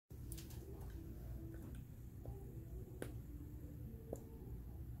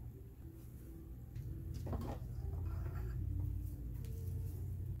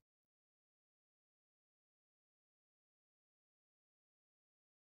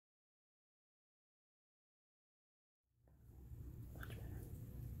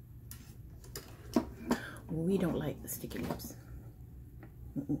We don't like the sticky lips.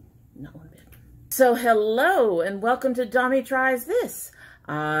 Not one bit. So hello and welcome to domytriesthis.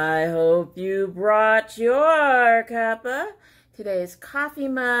 I hope you brought your cuppa. Today's coffee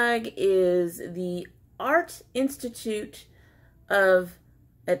mug is the Art Institute of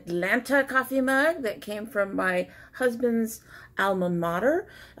Atlanta coffee mug that came from my husband's alma mater.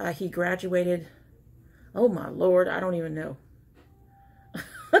 He graduated, oh my Lord, I don't even know,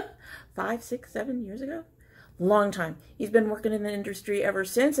 5, 6, 7 years ago? Long time. He's been working in the industry ever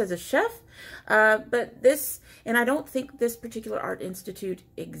since as a chef. But this, and I don't think this particular art institute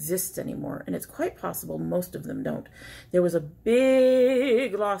exists anymore. And it's quite possible most of them don't. There was a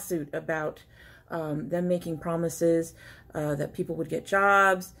big lawsuit about them making promises that people would get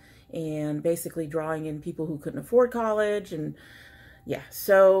jobs and basically drawing in people who couldn't afford college. And yeah,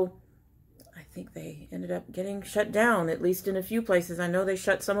 so I think they ended up getting shut down, at least in a few places. I know they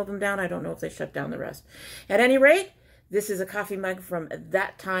shut some of them down. I don't know if they shut down the rest. At any rate, this is a coffee mug from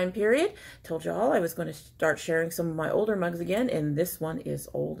that time period. Told you all I was going to start sharing some of my older mugs again, and this one is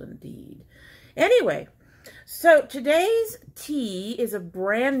old indeed. Anyway, so today's tea is a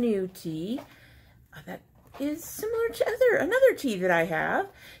brand new tea that is similar to another tea that I have.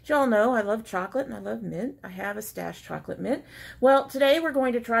 As y'all know, I love chocolate and I love mint. I have a stash chocolate mint. Well, today we're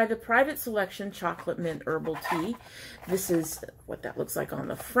going to try the Private Selection Chocolate Mint Herbal Tea. This is what that looks like on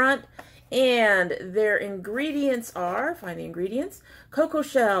the front. And their ingredients are, find the ingredients, cocoa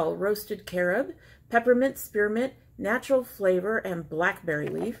shell, roasted carob, peppermint, spearmint, natural flavor, and blackberry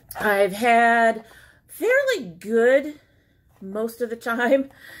leaf. I've had fairly good, most of the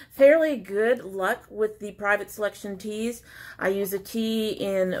time, fairly good luck with the Private Selection teas. I use a tea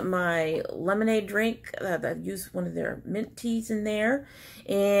in my lemonade drink. I use one of their mint teas in there.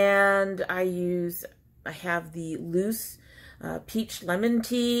 And I have the loose peach lemon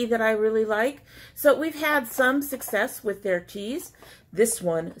tea that I really like. So we've had some success with their teas. This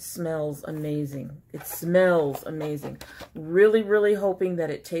one smells amazing. It smells amazing. Really, really hoping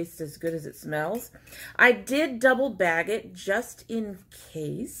that it tastes as good as it smells. I did double bag it just in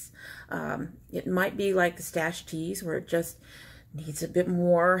case. It might be like the stash teas where it just needs a bit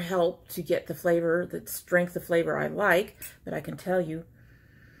more help to get the flavor, the strength of flavor I like. But I can tell you,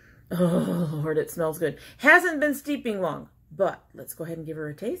 oh Lord, it smells good. Hasn't been steeping long. But let's go ahead and give her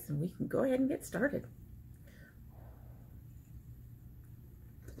a taste and we can go ahead and get started.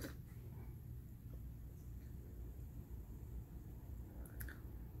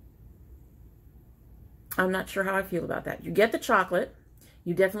 I'm not sure how I feel about that. You get the chocolate.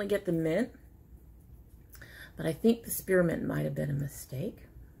 You definitely get the mint. But I think the spearmint might have been a mistake.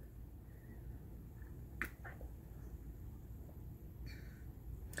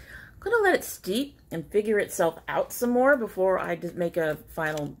 I'm going to let it steep and figure itself out some more before I just make a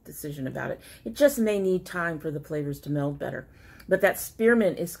final decision about it. It just may need time for the flavors to meld better. But that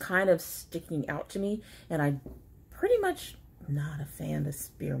spearmint is kind of sticking out to me, and I'm pretty much not a fan of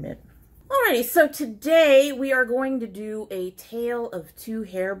spearmint. Alrighty, so today we are going to do a tale of 2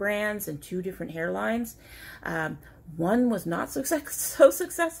 hair brands and 2 different hairlines. One was not so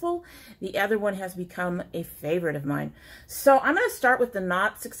successful. The other one has become a favorite of mine. So I'm going to start with the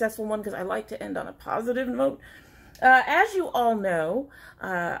not successful one because I like to end on a positive note. As you all know,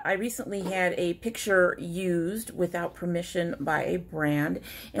 I recently had a picture used without permission by a brand.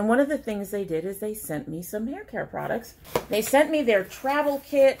 And one of the things they did is they sent me some hair care products. They sent me their travel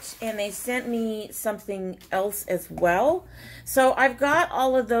kit and they sent me something else as well. So I've got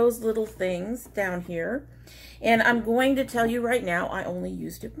all of those little things down here. And I'm going to tell you right now, I only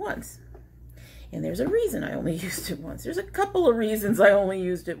used it once. And there's a reason I only used it once. There's a couple of reasons I only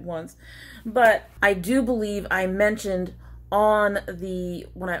used it once. But I do believe I mentioned on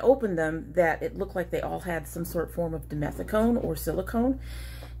when I opened them, that it looked like they all had some form of dimethicone or silicone.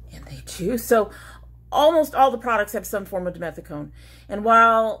 And they do. So almost all the products have some form of dimethicone. And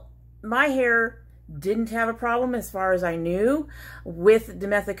while my hair didn't have a problem as far as I knew with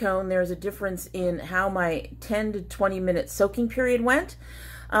dimethicone, there's a difference in how my 10 to 20 minute soaking period went.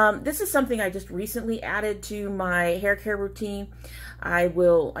 This is something I just recently added to my hair care routine. I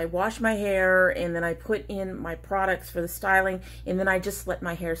wash my hair and then I put in my products for the styling and then I just let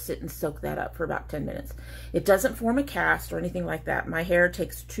my hair sit and soak that up for about 10 minutes. It doesn't form a cast or anything like that. My hair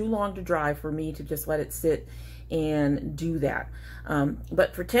takes too long to dry for me to just let it sit and do that.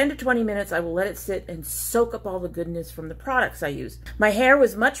 But for 10 to 20 minutes, I will let it sit and soak up all the goodness from the products I use. My hair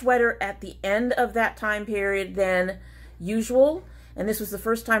was much wetter at the end of that time period than usual. And this was the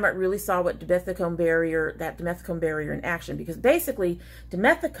first time I really saw what dimethicone barrier in action, because basically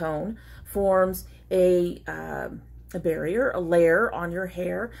dimethicone forms a a barrier, a layer on your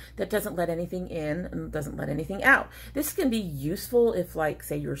hair that doesn't let anything in and doesn't let anything out. This can be useful if, like,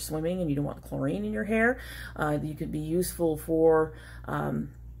 say you're swimming and you don't want chlorine in your hair. You could be useful for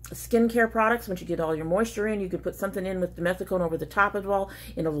skincare products. Once you get all your moisture in, you could put something in with dimethicone over the top of it all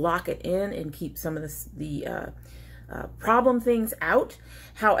and it'll lock it in and keep some of the problem things out.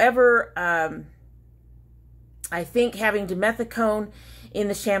 However, I think having dimethicone in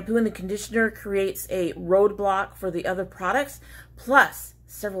the shampoo and the conditioner creates a roadblock for the other products. Plus,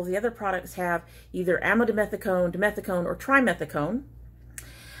 several of the other products have either amodimethicone, dimethicone, or trimethicone.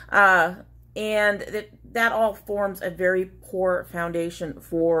 And that all forms a very poor foundation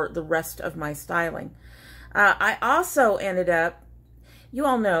for the rest of my styling. I also ended up, you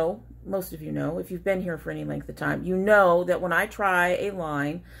all know, most of you know, if you've been here for any length of time, you know that when I try a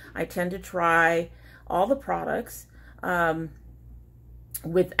line, I tend to try all the products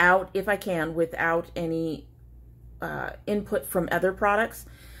without, if I can, without any input from other products.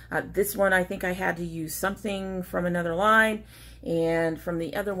 This one, I think I had to use something from another line, and from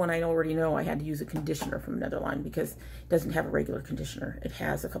the other one, I already know I had to use a conditioner from another line because it doesn't have a regular conditioner. It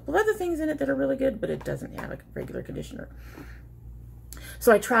has a couple of other things in it that are really good, but it doesn't have a regular conditioner.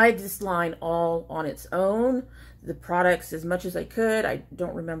 So I tried this line all on its own, the products as much as I could. I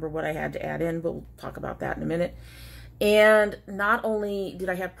don't remember what I had to add in, but we'll talk about that in a minute. And not only did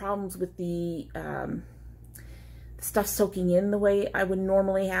I have problems with the stuff soaking in the way I would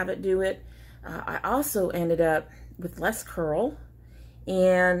normally have it do it, I also ended up with less curl,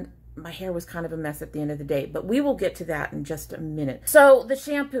 and my hair was kind of a mess at the end of the day, but we will get to that in just a minute. So the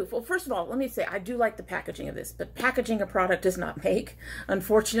shampoo, well, first of all, let me say, I do like the packaging of this, but packaging a product does not make,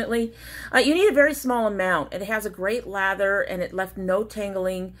 unfortunately. You need a very small amount. It has a great lather, and it left no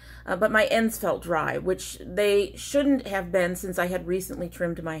tangling, but my ends felt dry, which they shouldn't have been since I had recently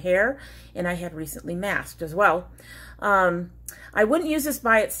trimmed my hair, and I had recently masked as well. I wouldn't use this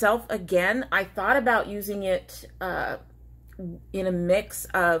by itself again. I thought about using it in a mix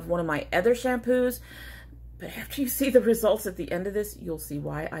of one of my other shampoos, but after you see the results at the end of this, you'll see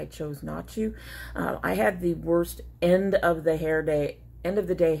why I chose not to. I had the worst end of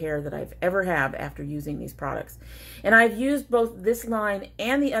the day hair that I've ever had after using these products, and I've used both this line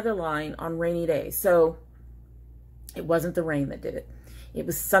and the other line on rainy days, so it wasn't the rain that did it. It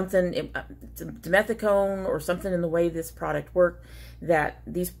was something, dimethicone or something in the way this product worked, that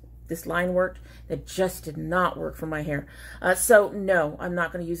this line worked, that just did not work for my hair. So no, I'm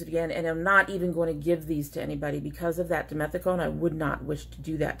not going to use it again, and I'm not even going to give these to anybody because of that dimethicone. I would not wish to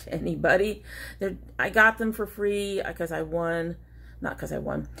do that to anybody. I got them for free because I won. Not because I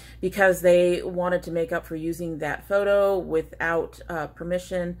won, because they wanted to make up for using that photo without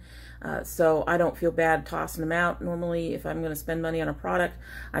permission. So I don't feel bad tossing them out. Normally, if I'm going to spend money on a product,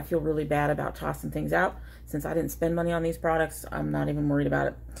 I feel really bad about tossing things out. Since I didn't spend money on these products, I'm not even worried about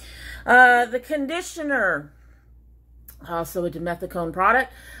it. The conditioner, also a dimethicone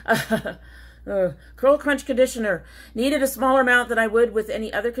product. Curl Crunch conditioner. Needed a smaller amount than I would with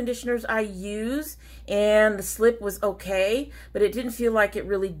any other conditioners I use, and the slip was okay, but it didn't feel like it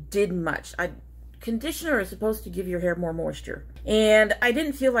really did much. Conditioner is supposed to give your hair more moisture, and I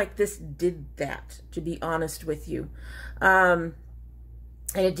didn't feel like this did that, to be honest with you. And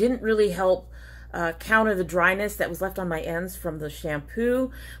it didn't really help counter the dryness that was left on my ends from the shampoo,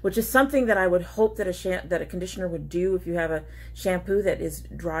 which is something that I would hope that a conditioner would do if you have a shampoo that is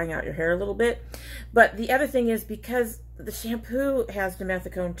drying out your hair a little bit. But the other thing is, because the shampoo has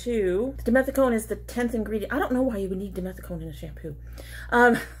dimethicone too, dimethicone is the 10th ingredient. I don't know why you would need dimethicone in a shampoo.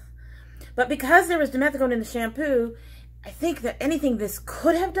 But because there was dimethicone in the shampoo, I think that anything this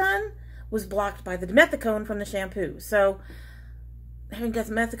could have done was blocked by the dimethicone from the shampoo. So having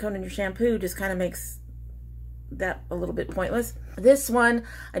dimethicone in your shampoo just kind of makes that a little bit pointless. This one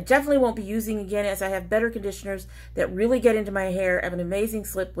I definitely won't be using again, as I have better conditioners that really get into my hair, have an amazing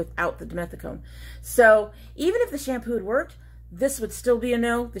slip without the dimethicone. So even if the shampoo had worked, this would still be a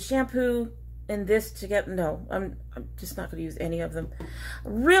no. The shampoo and this together, no. I'm just not going to use any of them. I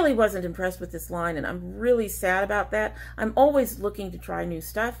really wasn't impressed with this line, and I'm really sad about that. I'm always looking to try new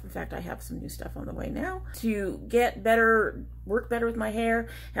stuff. In fact, I have some new stuff on the way now to get better, work better with my hair,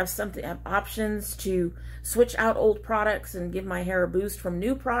 have options to switch out old products and give my hair a boost from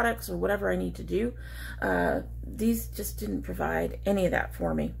new products or whatever I need to do. These just didn't provide any of that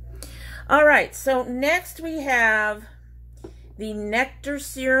for me. All right, so next we have the Nectar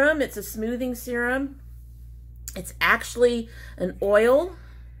Serum. It's a smoothing serum. It's actually an oil.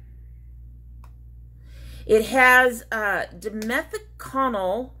 It has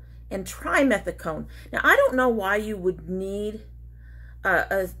dimethiconol and trimethicone. Now, I don't know why you would need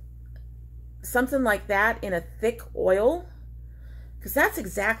a something like that in a thick oil, because that's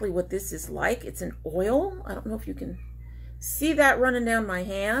exactly what this is like. It's an oil. I don't know if you can see that running down my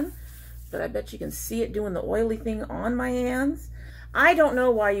hand, but I bet you can see it doing the oily thing on my hands. I don't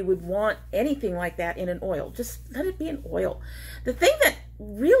know why you would want anything like that in an oil. Just let it be an oil. The thing that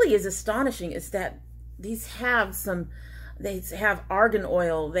really is astonishing is that these have they have argan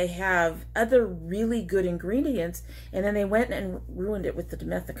oil, they have other really good ingredients, and then they went and ruined it with the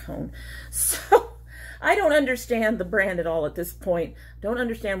dimethicone. So I don't understand the brand at all at this point. Don't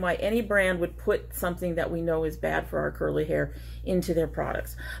understand why any brand would put something that we know is bad for our curly hair into their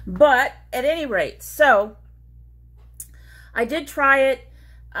products. But at any rate, so I did try it.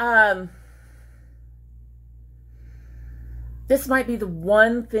 This might be the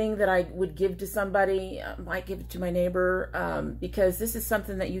one thing that I would give to somebody. I might give it to my neighbor, because this is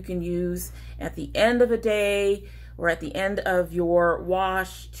something that you can use at the end of a day or at the end of your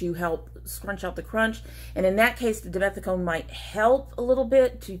wash to help scrunch out the crunch. And in that case, the dimethicone might help a little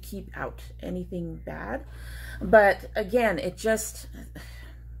bit to keep out anything bad. But again, it just,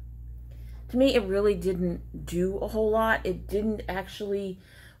 to me, it really didn't do a whole lot. It didn't actually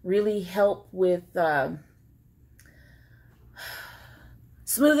really help with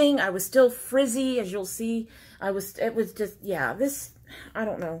smoothing. I was still frizzy, as you'll see. It was just, yeah, this, I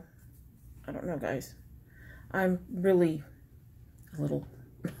don't know, guys. I'm really a little,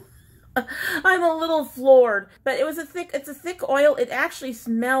 I'm a little floored. But it's a thick oil. It actually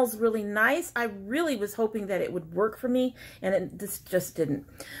smells really nice. I really was hoping that it would work for me, and this just didn't.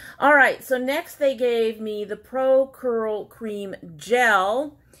 All right, so next they gave me the Pro Curl Cream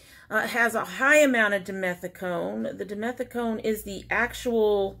Gel. It has a high amount of dimethicone. The dimethicone is the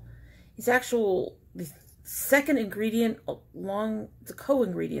the second ingredient along the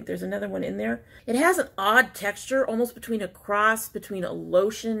co-ingredient. There's another one in there. It has an odd texture, almost between a cross between a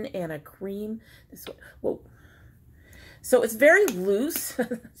lotion and a cream. This one, whoa. So it's very loose,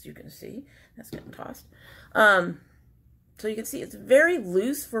 as you can see. That's getting tossed. So you can see it's very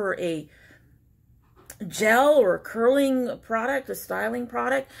loose for a gel or a curling product, a styling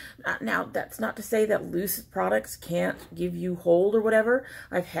product. Now, that's not to say that loose products can't give you hold or whatever.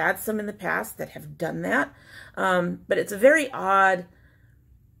 I've had some in the past that have done that. But it's a very odd,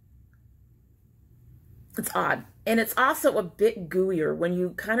 it's odd. And it's also a bit gooier when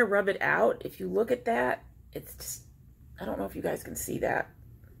you kind of rub it out. If you look at that, it's just, I don't know if you guys can see that.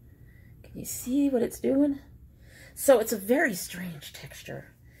 Can you see what it's doing? So it's a very strange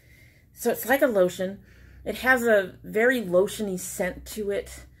texture. So it's like a lotion. It has a very lotiony scent to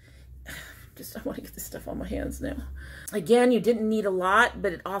it. Just, I want to get this stuff on my hands now. Again, you didn't need a lot,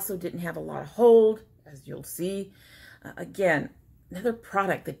 but it also didn't have a lot of hold, as you'll see. Again, another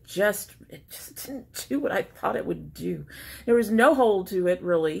product that it just didn't do what I thought it would do. There was no hold to it,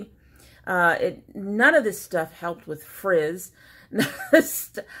 really. None of this stuff helped with frizz.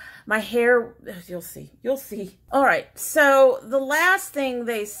 My hair, you'll see. All right, so the last thing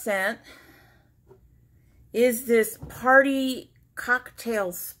they sent is this Party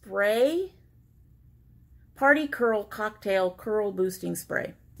Cocktail Spray. Party Curl Cocktail Curl Boosting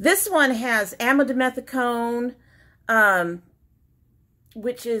Spray. This one has amodimethicone,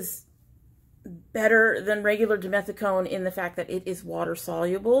 which is better than regular dimethicone in the fact that it is water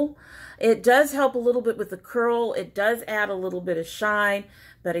soluble. It does help a little bit with the curl. It does add a little bit of shine,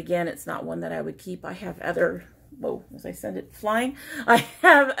 but again, it's not one that I would keep. I have other, whoa, as I send it flying, I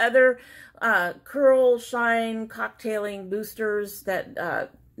have other curl, shine, cocktailing boosters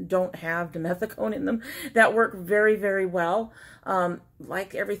that don't have dimethicone in them that work very, very well.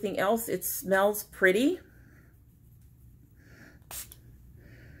 Like everything else, it smells pretty.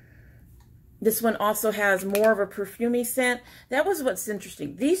 This one also has more of a perfumey scent. That was what's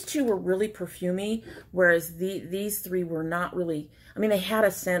interesting. These two were really perfumey, whereas these three were not really. I mean, they had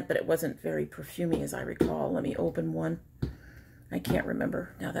a scent, but it wasn't very perfumey, as I recall. Let me open one. I can't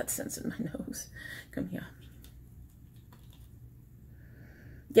remember. Now that scent's in my nose. Come here.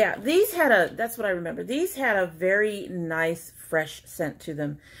 Yeah, these had a, that's what I remember. These had a very nice, fresh scent to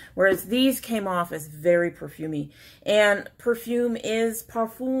them, whereas these came off as very perfumey. And perfume is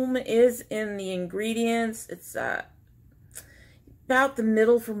in the ingredients. It's about the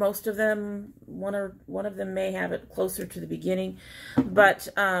middle for most of them. One of them may have it closer to the beginning, but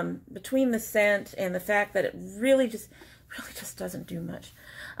between the scent and the fact that it really just doesn't do much,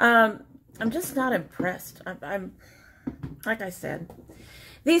 I'm just not impressed. I'm like I said.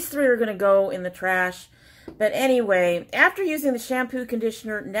 These three are going to go in the trash. But anyway, after using the shampoo,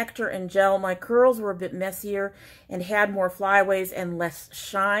 conditioner, nectar, and gel, my curls were a bit messier and had more flyaways and less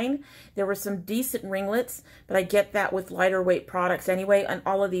shine. There were some decent ringlets, but I get that with lighter weight products anyway, and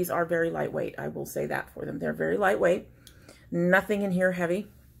all of these are very lightweight. I will say that for them. They're very lightweight. Nothing in here heavy.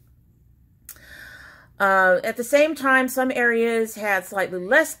 At the same time, some areas had slightly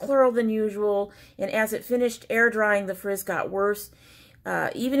less curl than usual, and as it finished air drying, the frizz got worse.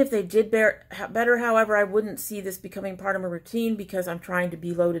 Even if they did better, however, I wouldn't see this becoming part of my routine because I'm trying to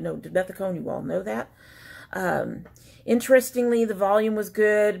be low to no dimethicone. You all know that. Interestingly, the volume was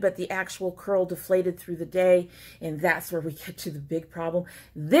good, but the actual curl deflated through the day, and that's where we get to the big problem.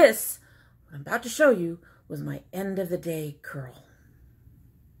 This, what I'm about to show you, was my end of the day curl.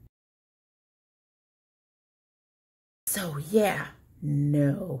 So yeah,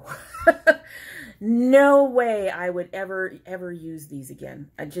 no. No way I would ever use these again.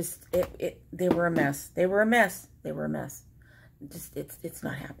 They were a mess. They were a mess. They were a mess. It's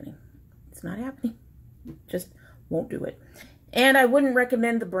not happening. It's not happening. Just won't do it. And I wouldn't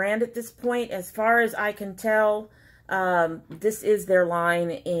recommend the brand at this point. As far as I can tell, this is their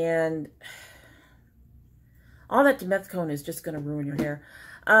line, and all that dimethicone is just going to ruin your hair.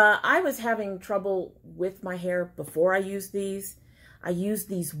 I was having trouble with my hair before I used these. I used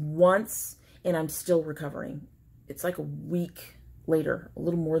these once, and I'm still recovering. It's like a week later, a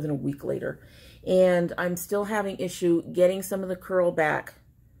little more than a week later. And I'm still having issue getting some of the curl back.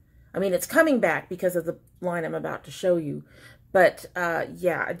 I mean, it's coming back because of the line I'm about to show you. But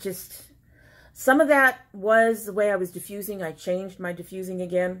yeah, some of that was the way I was diffusing. I changed my diffusing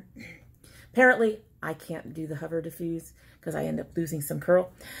again. Apparently, I can't do the hover diffuse because I end up losing some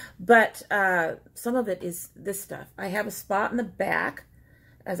curl. But some of it is this stuff. I have a spot in the back,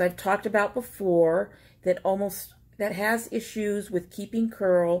 as I've talked about before, that has issues with keeping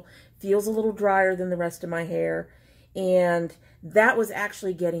curl, feels a little drier than the rest of my hair, and that was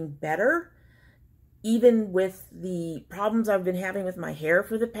actually getting better, even with the problems I've been having with my hair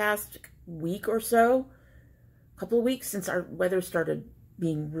for the past week or so, couple of weeks since our weather started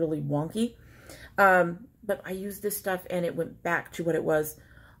being really wonky. But I used this stuff and it went back to what it was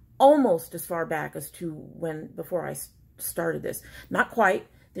almost as far back as to before I started this. Not quite.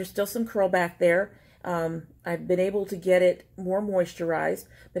 There's still some curl back there. I've been able to get it more moisturized,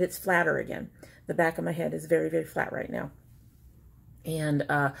 but it's flatter again. The back of my head is very, very flat right now. And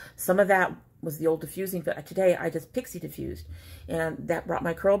some of that was the old diffusing, but today I just pixie diffused, and that brought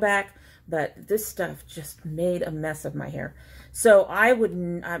my curl back. But this stuff just made a mess of my hair. So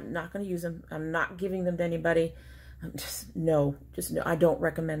I'm not going to use them. I'm not giving them to anybody. No, I don't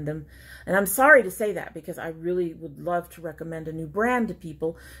recommend them. And I'm sorry to say that because I really would love to recommend a new brand to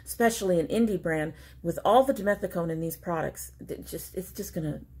people, especially an indie brand with all the dimethicone in these products. It's just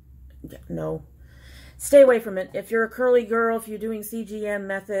going to, no. Stay away from it. If you're a curly girl, if you're doing CGM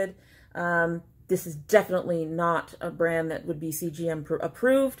method, this is definitely not a brand that would be CGM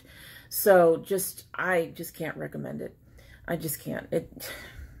approved. So I just can't recommend it. I just can't. It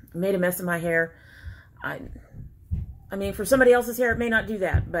made a mess of my hair. I mean, for somebody else's hair, it may not do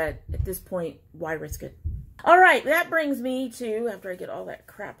that, but at this point, why risk it? All right, that brings me to, after I get all that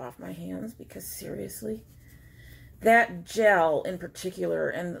crap off my hands, because seriously, that gel in particular,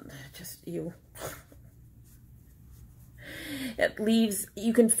 and just you, it leaves,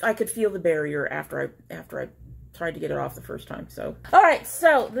 I could feel the barrier after I tried to get it off the first time. So, all right,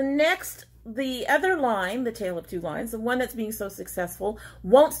 so the other line, the tale of two lines, the one that's being so successful,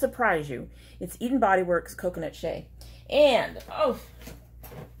 won't surprise you. It's Eden Body Works Coconut Shea. And,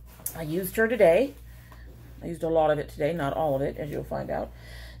 I used her today. I used a lot of it today, not all of it, as you'll find out.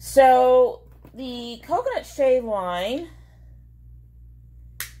 So, the Coconut Shea line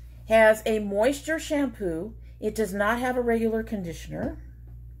has a moisture shampoo. It does not have a regular conditioner,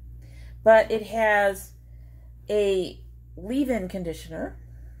 but it has a leave-in conditioner.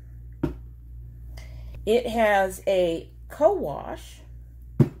 It has a co-wash.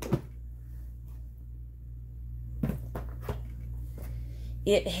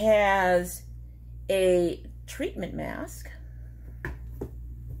 It has a treatment mask.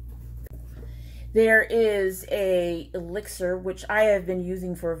 There is a elixir, which I have been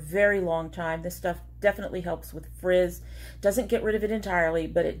using for a very long time. This stuff definitely helps with frizz. Doesn't get rid of it entirely,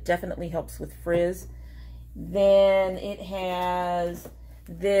 but it definitely helps with frizz. Then it has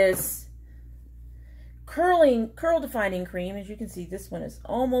this curl defining cream. As you can see, this one is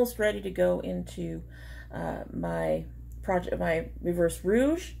almost ready to go into my reverse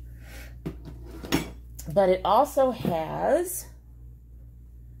rouge. But it also has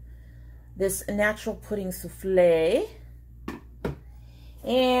this natural pudding souffle,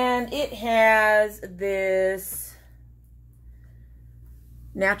 And it has this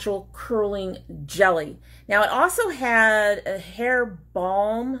natural curling jelly. Now, it also had a hair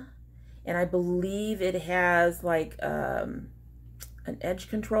balm, and I believe it has like an edge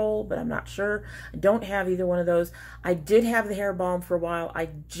control, but I'm not sure. I don't have either one of those. I did have the hair balm for a while. I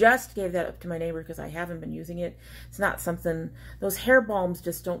just gave that up to my neighbor because I haven't been using it. It's not something, those hair balms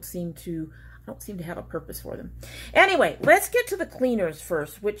just don't seem to have a purpose for them. Anyway, let's get to the cleaners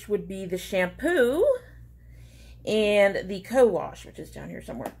first, which would be the shampoo and the co-wash, which is down here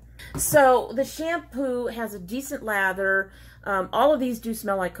somewhere. So the shampoo has a decent lather. All of these do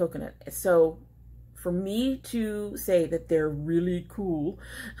smell like coconut. So for me to say that they're really cool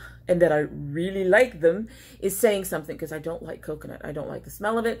and that I really like them is saying something, because I don't like coconut. I don't like the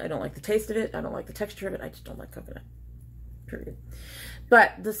smell of it. I don't like the taste of it. I don't like the texture of it. I just don't like coconut. Period.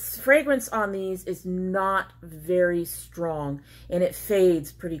 But the fragrance on these is not very strong, and it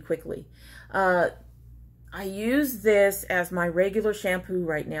fades pretty quickly. I use this as my regular shampoo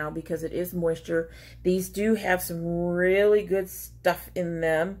right now because it is moisture. These do have some really good stuff in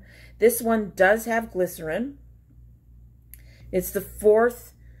them. This one does have glycerin. It's the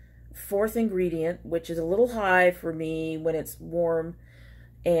fourth ingredient, which is a little high for me when it's warm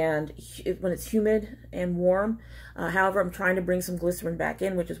and when it's humid and warm. However, I'm trying to bring some glycerin back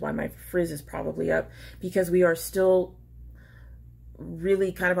in, which is why my frizz is probably up, because we are still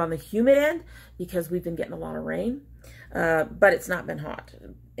really kind of on the humid end because we've been getting a lot of rain, but it's not been hot,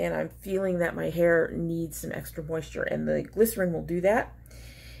 and I'm feeling that my hair needs some extra moisture, and the glycerin will do that.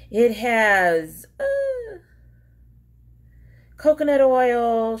 It has coconut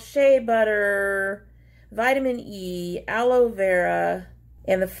oil, shea butter, vitamin E, aloe vera,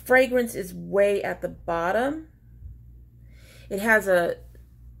 and the fragrance is way at the bottom. It has a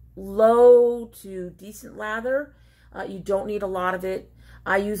low to decent lather. You don't need a lot of it.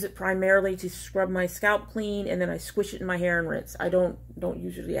 I use it primarily to scrub my scalp clean, and then I squish it in my hair and rinse. I don't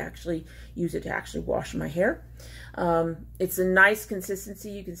usually actually use it to actually wash my hair. It's a nice consistency.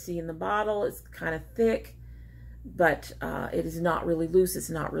 You can see in the bottle, it's kind of thick, but it is not really loose. It's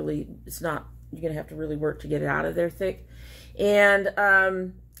not, you're gonna have to really work to get it out of there thick. And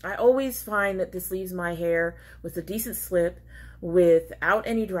I always find that this leaves my hair with a decent slip, without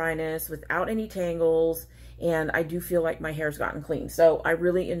any dryness, without any tangles, and I do feel like my hair's gotten clean. So I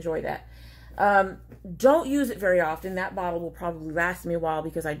really enjoy that. Don't use it very often. That bottle will probably last me a while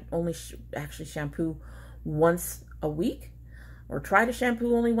because I only actually shampoo once a week, or try to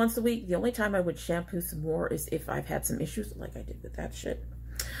shampoo only once a week. The only time I would shampoo some more is if I've had some issues like I did with that shit.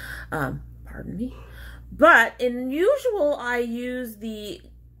 Pardon me. But in usual, I use the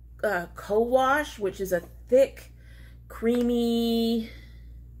co-wash, which is a thick, creamy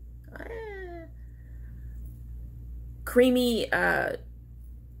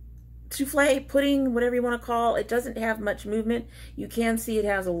souffle, pudding, whatever you want to call it. It doesn't have much movement. You can see it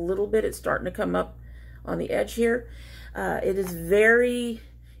has a little bit. It's starting to come up on the edge here. It is very,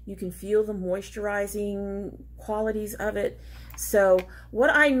 you can feel the moisturizing qualities of it. So what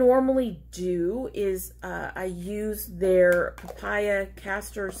I normally do is I use their papaya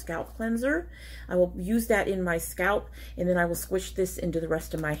castor scalp cleanser. I will use that in my scalp, and then I will squish this into the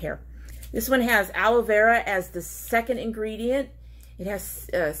rest of my hair. This one has aloe vera as the second ingredient. It has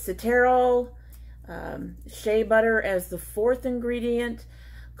citral, shea butter as the fourth ingredient,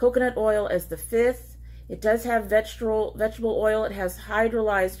 coconut oil as the fifth. It does have vegetable oil. It has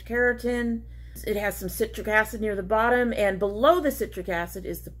hydrolyzed keratin. It has some citric acid near the bottom, and below the citric acid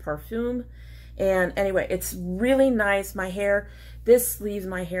is the perfume. And anyway, it's really nice. My hair, this leaves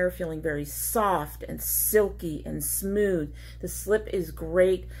my hair feeling very soft and silky and smooth. The slip is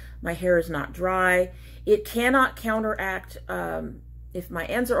great. My hair is not dry. It cannot counteract, if my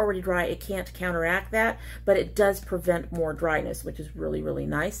ends are already dry, it can't counteract that, but it does prevent more dryness, which is really, really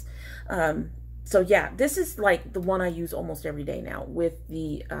nice. So yeah, this is like the one I use almost every day now with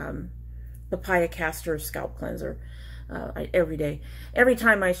the papaya castor scalp cleanser. Every day, every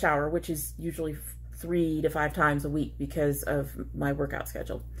time I shower, which is usually 3 to 5 times a week because of my workout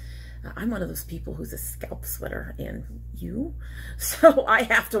schedule. I'm one of those people who's a scalp sweater, and so I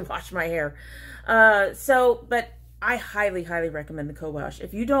have to wash my hair. But I highly, highly recommend the co-wash.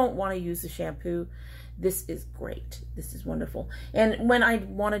 If you don't want to use the shampoo, this is great. This is wonderful. And when I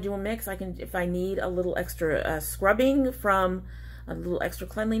want to do a mix, I can, if I need a little extra scrubbing from a little extra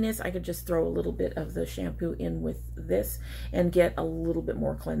cleanliness, I could just throw a little bit of the shampoo in with this and get a little bit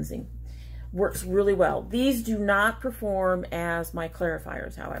more cleansing. Works really well. These do not perform as my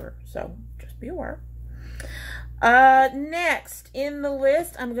clarifiers, however, so just be aware. Next in the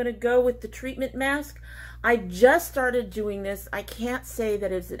list, I'm going to go with the treatment mask. I just started doing this. I can't say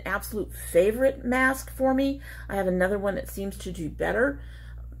that it's an absolute favorite mask for me. I have another one that seems to do better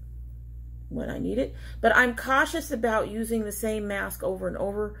when I need it. But I'm cautious about using the same mask over and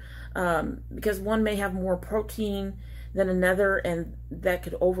over because one may have more protein than another, and that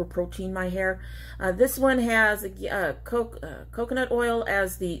could over protein my hair. This one has coconut oil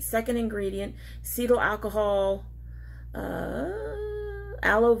as the second ingredient, cetyl alcohol,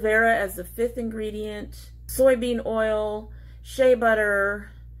 aloe vera as the fifth ingredient, soybean oil, shea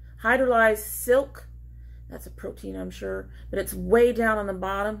butter, hydrolyzed silk. That's a protein, I'm sure, but it's way down on the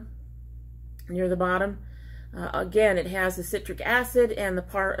bottom, near the bottom. Again, it has the citric acid and the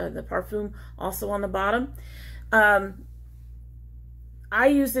parfum also on the bottom. I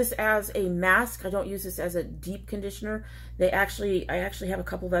use this as a mask. I don't use this as a deep conditioner. I actually have a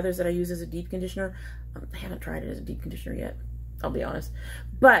couple of others that I use as a deep conditioner. I haven't tried it as a deep conditioner yet, I'll be honest.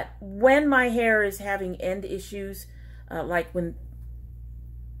 But when my hair is having end issues,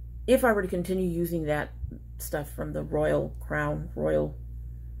 if I were to continue using that stuff from the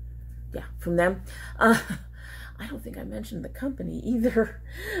from them, I don't think I mentioned the company either.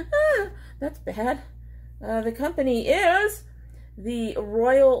 That's bad. The company is the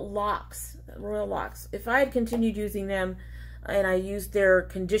Royal Locks. If I had continued using them and I used their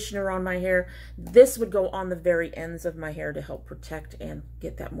conditioner on my hair, this would go on the very ends of my hair to help protect and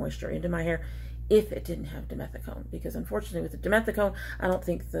get that moisture into my hair if it didn't have dimethicone. Because unfortunately with the dimethicone, I don't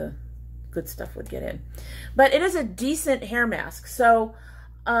think the good stuff would get in. But it is a decent hair mask. So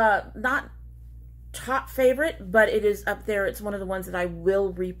not top favorite, but it is up there. It's one of the ones that I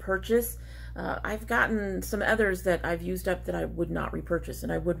will repurchase. I've gotten some others that I've used up that I would not repurchase,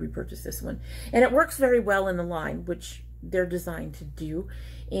 and I would repurchase this one. And it works very well in the line, which they're designed to do.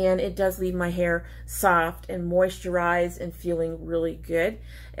 And it does leave my hair soft and moisturized and feeling really good.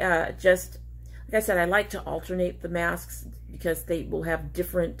 Just, like I said, I like to alternate the masks because they will have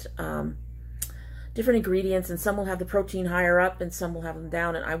different ingredients, and some will have the protein higher up and some will have them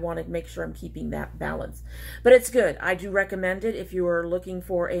down, and I want to make sure I'm keeping that balance. But it's good. I do recommend it if you are looking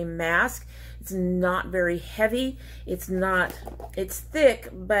for a mask. It's not very heavy. It's thick,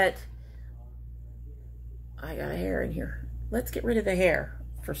 but I got a hair in here. Let's get rid of the hair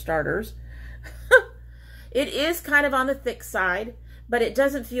for starters. It is kind of on the thick side, but it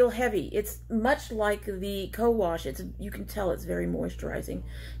doesn't feel heavy. It's much like the co-wash. You can tell it's very moisturizing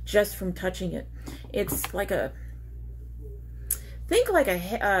just from touching it. It's like a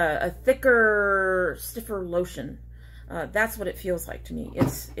thicker, stiffer lotion. That's what it feels like to me.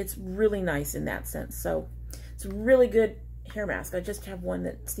 It's really nice in that sense. So it's a really good hair mask. I just have one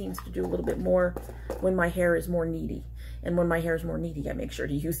that seems to do a little bit more when my hair is more needy. And when my hair is more needy, I make sure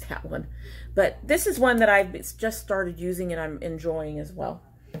to use that one. But this is one that I've just started using and I'm enjoying as well.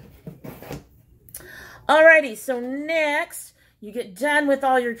 Alrighty, so next, you get done with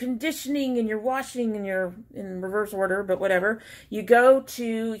all your conditioning and your washing and in reverse order, but whatever. You go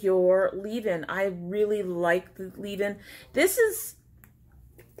to your leave-in. I really like the leave-in.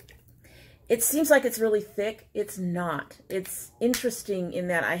 It seems like it's really thick. It's not. It's interesting in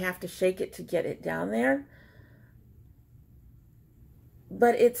that I have to shake it to get it down there.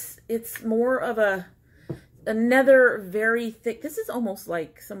 But it's more of another very thick. This is almost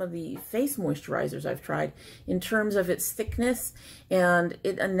like some of the face moisturizers I've tried in terms of its thickness. And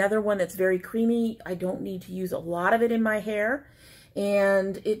another one that's very creamy. I don't need to use a lot of it in my hair.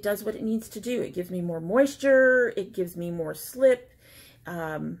 And it does what it needs to do. It gives me more moisture. It gives me more slip.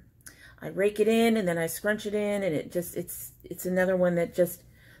 I rake it in and then I scrunch it in, and it's another one that just,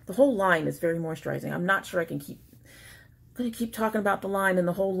 the whole line is very moisturizing. I'm not sure I'm going to keep talking about the line, and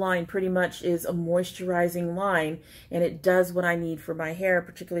the whole line pretty much is a moisturizing line, and it does what I need for my hair,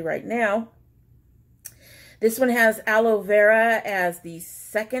 particularly right now. This one has aloe vera as the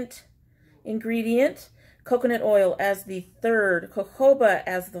second ingredient, coconut oil as the third, jojoba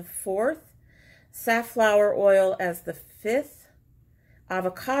as the fourth, safflower oil as the fifth,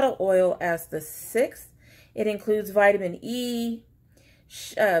 avocado oil as the sixth. It includes vitamin E,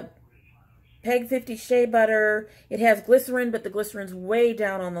 Peg 50 shea butter. It has glycerin, but the glycerin's way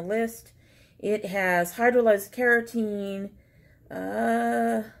down on the list. It has hydrolyzed keratin,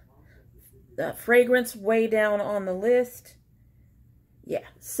 fragrance way down on the list. Yeah,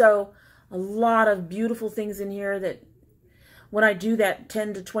 so a lot of beautiful things in here that when I do that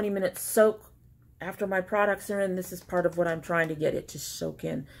 10 to 20 minute soak after my products are in, this is part of what I'm trying to get it to soak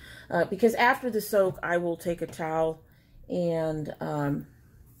in. Because after the soak, I will take a towel and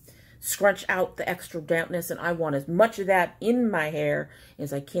scrunch out the extra dampness, and I want as much of that in my hair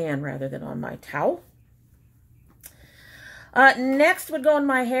as I can rather than on my towel. Next would go in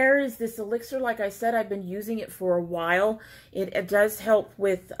my hair is this elixir. Like I said, I've been using it for a while. It does help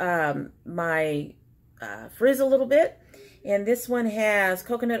with my frizz a little bit. And this one has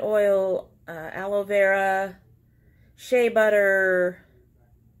coconut oil, aloe vera, shea butter,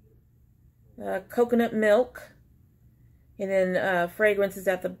 coconut milk, and then fragrance is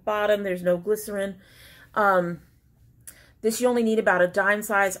at the bottom. There's no glycerin. This you only need about a dime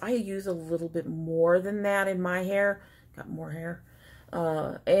size. I use a little bit more than that in my hair. Got more hair.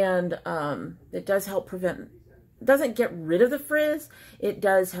 It does help prevent, doesn't get rid of the frizz. It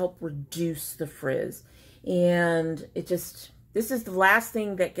does help reduce the frizz. And it just, this is the last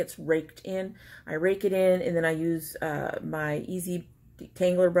thing that gets raked in. I rake it in and then I use my easy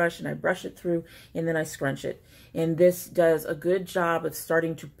detangler brush and I brush it through and then I scrunch it. And this does a good job of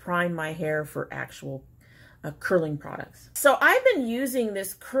starting to prime my hair for actual curling products. So I've been using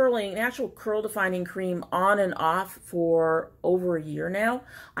this natural curl defining cream on and off for over a year now.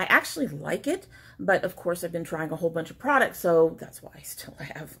 I actually like it, but of course I've been trying a whole bunch of products, so that's why I still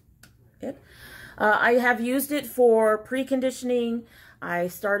have it. I have used it for preconditioning. I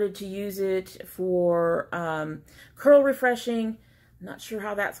started to use it for curl refreshing. I'm not sure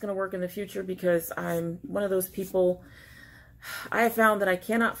how that's going to work in the future because I'm one of those people. I have found that I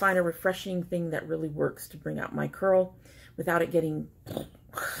cannot find a refreshing thing that really works to bring out my curl without it getting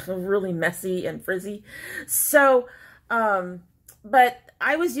really messy and frizzy. So, but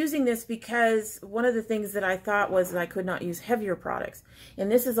I was using this because one of the things that I thought was that I could not use heavier products.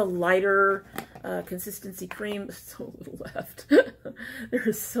 And this is a lighter consistency cream. There's so little left. There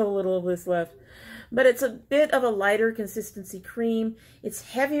is so little of this left. But it's a bit of a lighter consistency cream. It's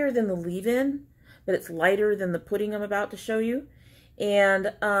heavier than the leave-in, but it's lighter than the pudding I'm about to show you.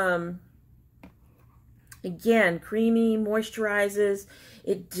 And again, creamy, moisturizes.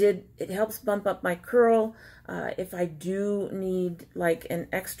 It helps bump up my curl. If I do need like an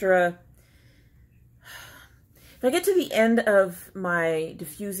extra, if I get to the end of my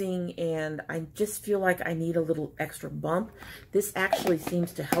diffusing and I just feel like I need a little extra bump, this actually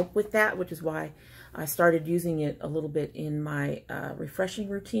seems to help with that, which is why I started using it a little bit in my refreshing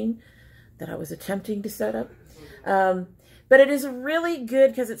routine that I was attempting to set up. But it is really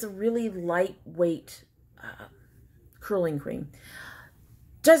good because it's a really lightweight curling cream.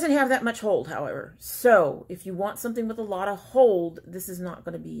 Doesn't have that much hold, however. So if you want something with a lot of hold, this is not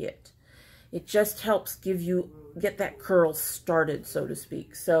going to be it. It just helps get that curl started, so to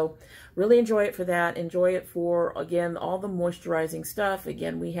speak. So really enjoy it for that. Enjoy it for, again, all the moisturizing stuff.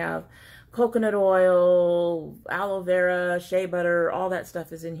 Again, we have coconut oil, aloe vera, shea butter, all that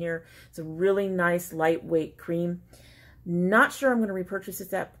stuff is in here. It's a really nice, lightweight cream. Not sure I'm going to repurchase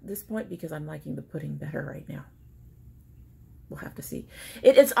it at this point because I'm liking the pudding better right now. We'll have to see.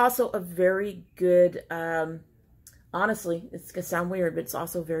 It is also a very good, honestly, it's going to sound weird, but it's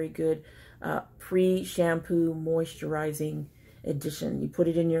also very good pre-shampoo moisturizing addition. You put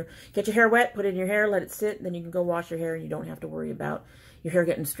it in get your hair wet, put it in your hair, let it sit, and then you can go wash your hair and you don't have to worry about your hair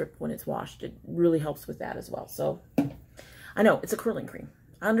getting stripped when it's washed. It really helps with that as well. So I know it's a curling cream.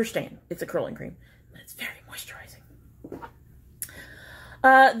 I understand it's a curling cream, but it's very moisturizing.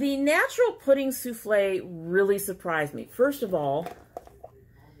 The natural pudding souffle really surprised me. First of all,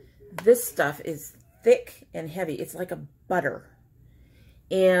 this stuff is thick and heavy. It's like a butter.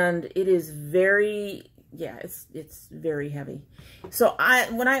 And it is very, yeah, it's very heavy. So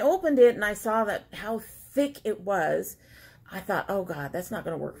when I opened it and I saw how thick it was, I thought, oh God, that's not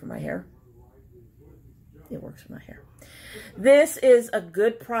going to work for my hair. It works for my hair. This is a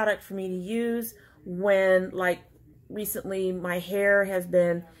good product for me to use when, like, recently my hair has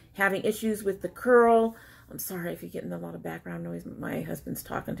been having issues with the curl. I'm sorry if you're getting a lot of background noise. My husband's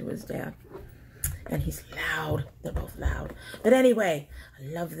talking to his dad. And he's loud. They're both loud. But anyway, I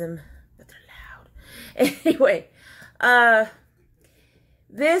love them, but they're loud. Anyway,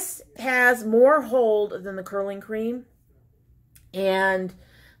 this has more hold than the curling cream. And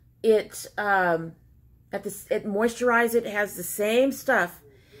it moisturizes it. It has the same stuff.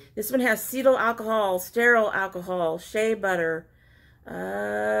 This one has cetyl alcohol, stearyl alcohol, shea butter,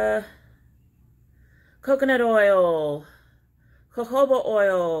 coconut oil, jojoba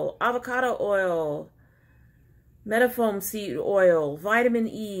oil, avocado oil, metafoam seed oil, vitamin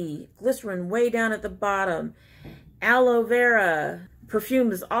E, glycerin way down at the bottom, aloe vera,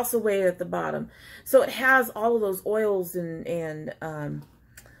 perfume is also way at the bottom. So it has all of those oils and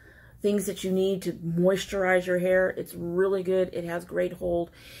things that you need to moisturize your hair. It's really good. It has great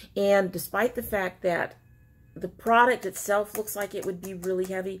hold. And despite the fact that the product itself looks like it would be really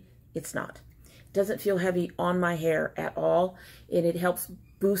heavy, it's not. It doesn't feel heavy on my hair at all. And it helps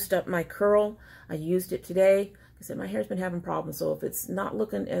boost up my curl. I used it today I said, my hair's been having problems. So if it's not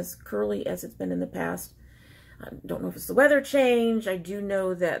looking as curly as it's been in the past, I don't know if it's the weather change. I do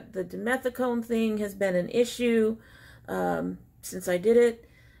know that the dimethicone thing has been an issue since I did it.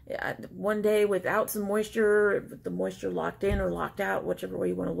 One day without some moisture, with the moisture locked in or locked out, whichever way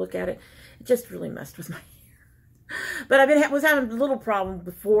you want to look at it, it just really messed with my hair. But I was having a little problem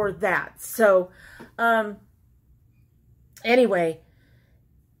before that. So anyway,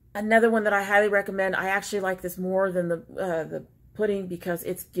 another one that I highly recommend. I actually like this more than the pudding because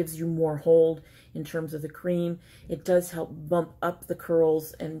it gives you more hold in terms of the cream. It does help bump up the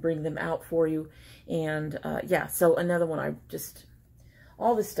curls and bring them out for you. And yeah, so another one,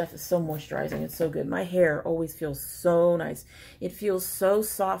 all this stuff is so moisturizing. It's so good. My hair always feels so nice. It feels so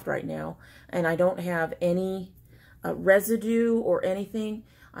soft right now, and I don't have any residue or anything.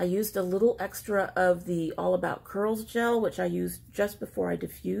 I used a little extra of the All About Curls gel, which I used just before I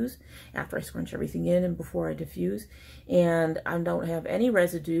diffuse, after I scrunch everything in and before I diffuse. And I don't have any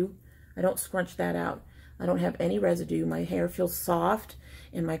residue. I don't scrunch that out. I don't have any residue. My hair feels soft,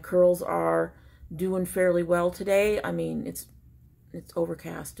 and my curls are doing fairly well today. I mean, it's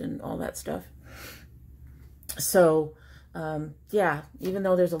overcast and all that stuff. So, yeah, even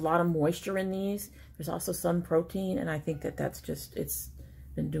though there's a lot of moisture in these, there's also some protein, and I think that that's just, it's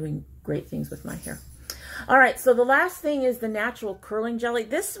been doing great things with my hair. All right, so the last thing is the natural curling jelly.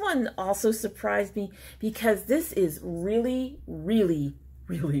 This one also surprised me because this is really, really,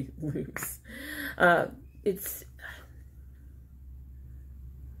 really loose.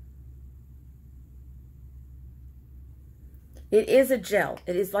 It is a gel.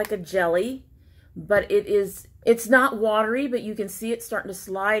 It is like a jelly, but it's not watery, but you can see it starting to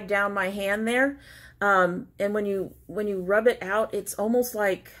slide down my hand there. And when you rub it out, it's almost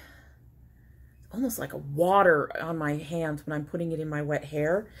like a water on my hands when I'm putting it in my wet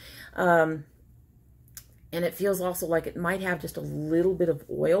hair. And it feels also like it might have just a little bit of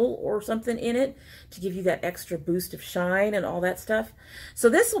oil or something in it to give you that extra boost of shine and all that stuff. So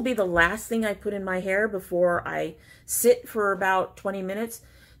this will be the last thing I put in my hair before I sit for about 20 minutes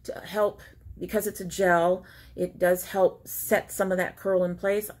to help, because it's a gel, it does help set some of that curl in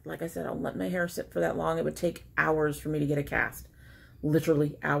place. Like I said, I'll let my hair sit for that long. It would take hours for me to get a cast.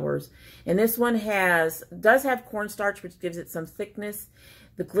 Literally hours. And this one does have cornstarch, which gives it some thickness.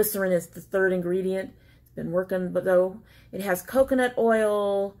 The glycerin is the third ingredient. Been working, but though it has coconut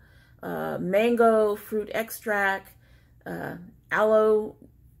oil, mango fruit extract, aloe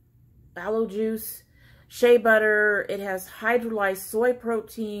juice, shea butter. It has hydrolyzed soy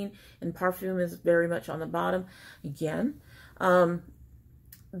protein, and perfume is very much on the bottom. Again,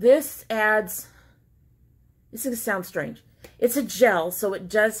 this is going to sound strange. It's a gel, so it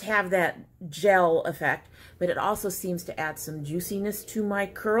does have that gel effect, but it also seems to add some juiciness to my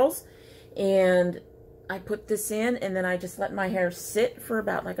curls. And I put this in, and then I just let my hair sit for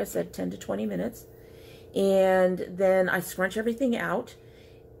about, like I said, 10 to 20 minutes. And then I scrunch everything out,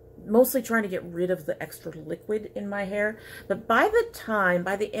 mostly trying to get rid of the extra liquid in my hair. But by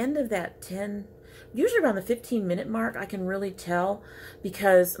the end of that usually around the 15-minute mark, I can really tell,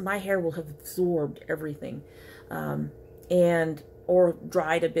 because my hair will have absorbed everything or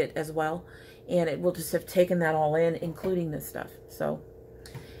dried a bit as well. And it will just have taken that all in, including this stuff. So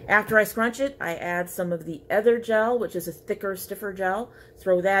after I scrunch it, I add some of the other gel, which is a thicker, stiffer gel.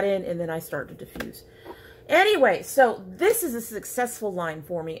 Throw that in, and then I start to diffuse. Anyway, so this is a successful line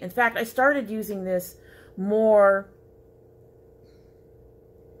for me. In fact, I started using this more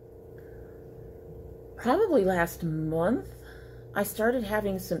probably last month. I started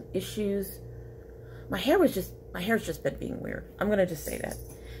having some issues. My hair's just been being weird. I'm going to just say that.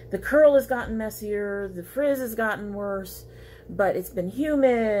 The curl has gotten messier. The frizz has gotten worse. But it's been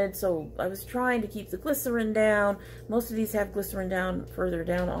humid, so I was trying to keep the glycerin down. Most of these have glycerin down further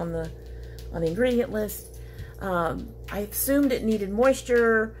down on the ingredient list. I assumed it needed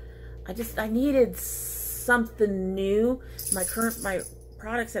moisture. I needed something new. My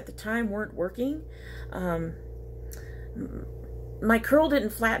products at the time weren't working. My curl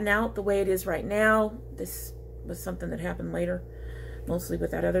didn't flatten out the way it is right now. This was something that happened later, mostly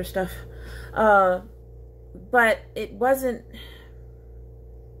with that other stuff. But it wasn't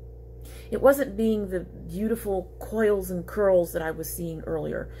being the beautiful coils and curls that I was seeing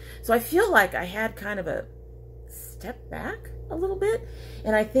earlier. So I feel like I had kind of a step back a little bit,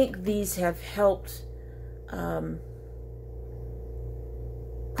 and I think these have helped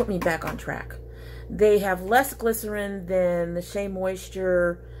put me back on track. They have less glycerin than the Shea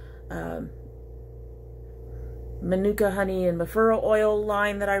Moisture, Manuka Honey and Referral Oil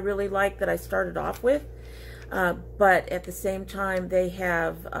line that I really like, that I started off with. But at the same time, they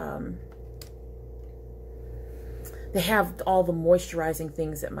have they have all the moisturizing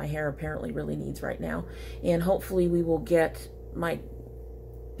things that my hair apparently really needs right now. And hopefully we will get my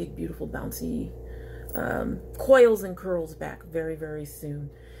big, beautiful, bouncy coils and curls back very, very soon.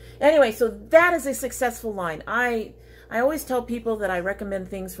 Anyway, so that is a successful line. I always tell people that I recommend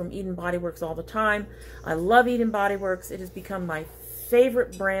things from Eden Body Works all the time. I love Eden Body Works. It has become my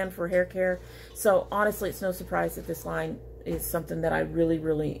favorite brand for hair care. So honestly, it's no surprise that this line is something that I really,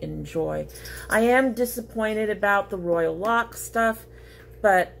 really enjoy. I am disappointed about the Royal Lock stuff,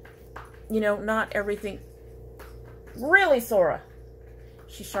 but, you know, not everything. Really, Sora?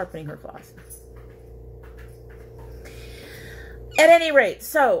 She's sharpening her claws. At any rate,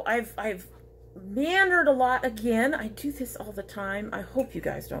 so I've meandered a lot again. I do this all the time. I hope you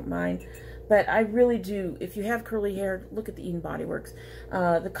guys don't mind, but I really do. If you have curly hair, look at the Eden Body Works.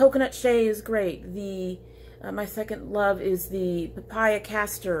 The coconut shea is great. The my second love is the papaya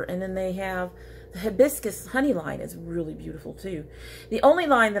castor, and then they have the hibiscus honey line is really beautiful too. The only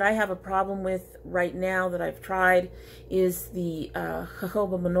line that I have a problem with right now that I've tried is the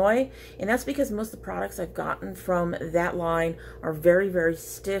jojoba manoi, and that's because most of the products I've gotten from that line are very, very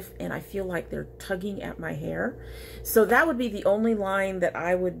stiff, and I feel like they're tugging at my hair. So that would be the only line that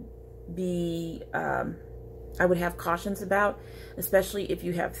I would be I would have cautions about, especially if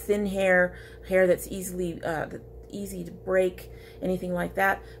you have thin hair that's easy to break, anything like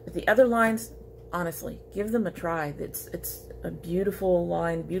that. But the other lines, honestly, give them a try. It's a beautiful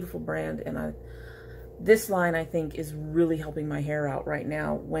line, beautiful brand, and this line I think is really helping my hair out right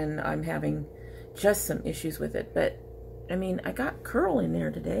now when I'm having just some issues with it. But I mean, I got curl in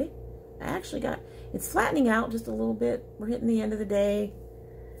there today. I actually got, it's flattening out just a little bit. We're hitting the end of the day.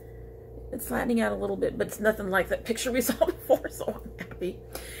 It's flattening out a little bit, but it's nothing like that picture we saw before, so I'm happy.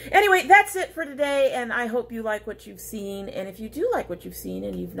 Anyway, that's it for today, and I hope you like what you've seen. And if you do like what you've seen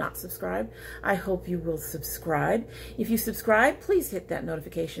and you've not subscribed, I hope you will subscribe. If you subscribe, please hit that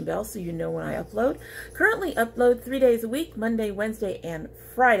notification bell so you know when I upload. Currently upload 3 days a week, Monday, Wednesday, and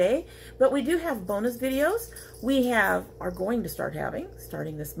Friday. But we do have bonus videos. We are going to start having,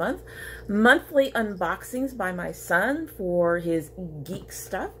 starting this month, monthly unboxings by my son for his geek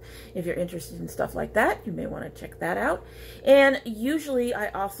stuff. If you're interested in stuff like that, you may want to check that out. And usually I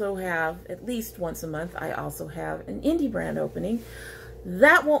also have, at least once a month, I also have an indie brand opening.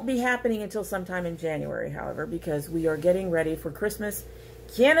 That won't be happening until sometime in January, however, because we are getting ready for Christmas.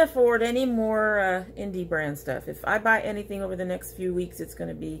 Can't afford any more indie brand stuff. If I buy anything over the next few weeks, it's going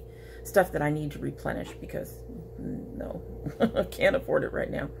to be stuff that I need to replenish because, no, I can't afford it right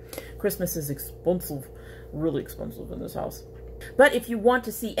now. Christmas is expensive, really expensive in this house. But if you want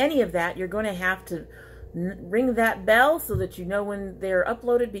to see any of that, you're going to have to ring that bell so that you know when they're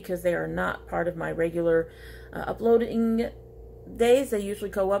uploaded, because they are not part of my regular uploading days. They usually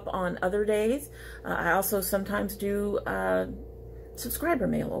go up on other days. I also sometimes do subscriber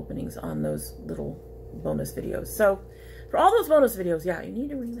mail openings on those little bonus videos. So for all those bonus videos, yeah, you need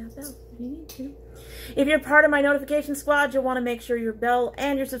to ring that bell. You need to. If you're part of my notification squad, you'll want to make sure your bell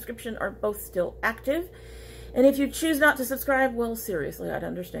and your subscription are both still active. And if you choose not to subscribe, well, seriously, I'd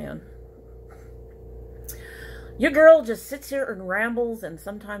understand. Your girl just sits here and rambles, and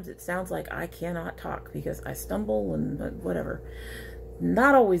sometimes it sounds like I cannot talk because I stumble and whatever.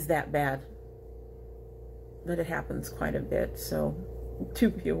 Not always that bad, but it happens quite a bit, so to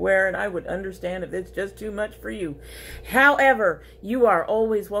be aware, and I would understand if it's just too much for you. However, you are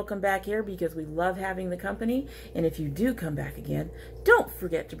always welcome back here because we love having the company, and if you do come back again, don't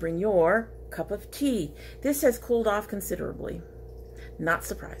forget to bring your cup of tea. This has cooled off considerably. Not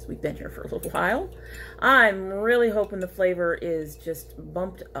surprised. We've been here for a little while. I'm really hoping the flavor is just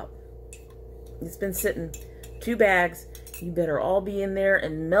bumped up. It's been sitting 2 bags. You better all be in there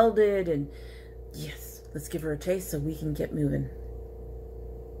and melded, and yes, let's give her a taste so we can get moving.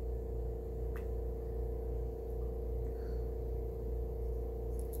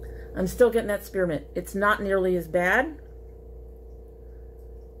 I'm still getting that spearmint. It's not nearly as bad.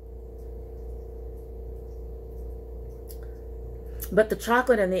 But the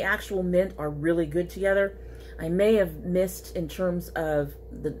chocolate and the actual mint are really good together. I may have missed in terms of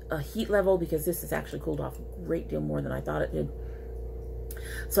the heat level because this has actually cooled off a great deal more than I thought it did.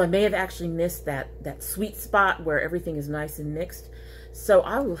 So I may have actually missed that sweet spot where everything is nice and mixed. So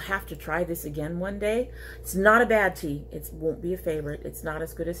I will have to try this again one day. It's not a bad tea. It won't be a favorite. It's not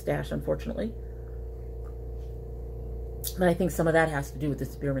as good as Stash, unfortunately. But I think some of that has to do with the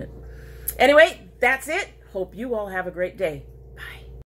spearmint. Anyway, that's it. Hope you all have a great day.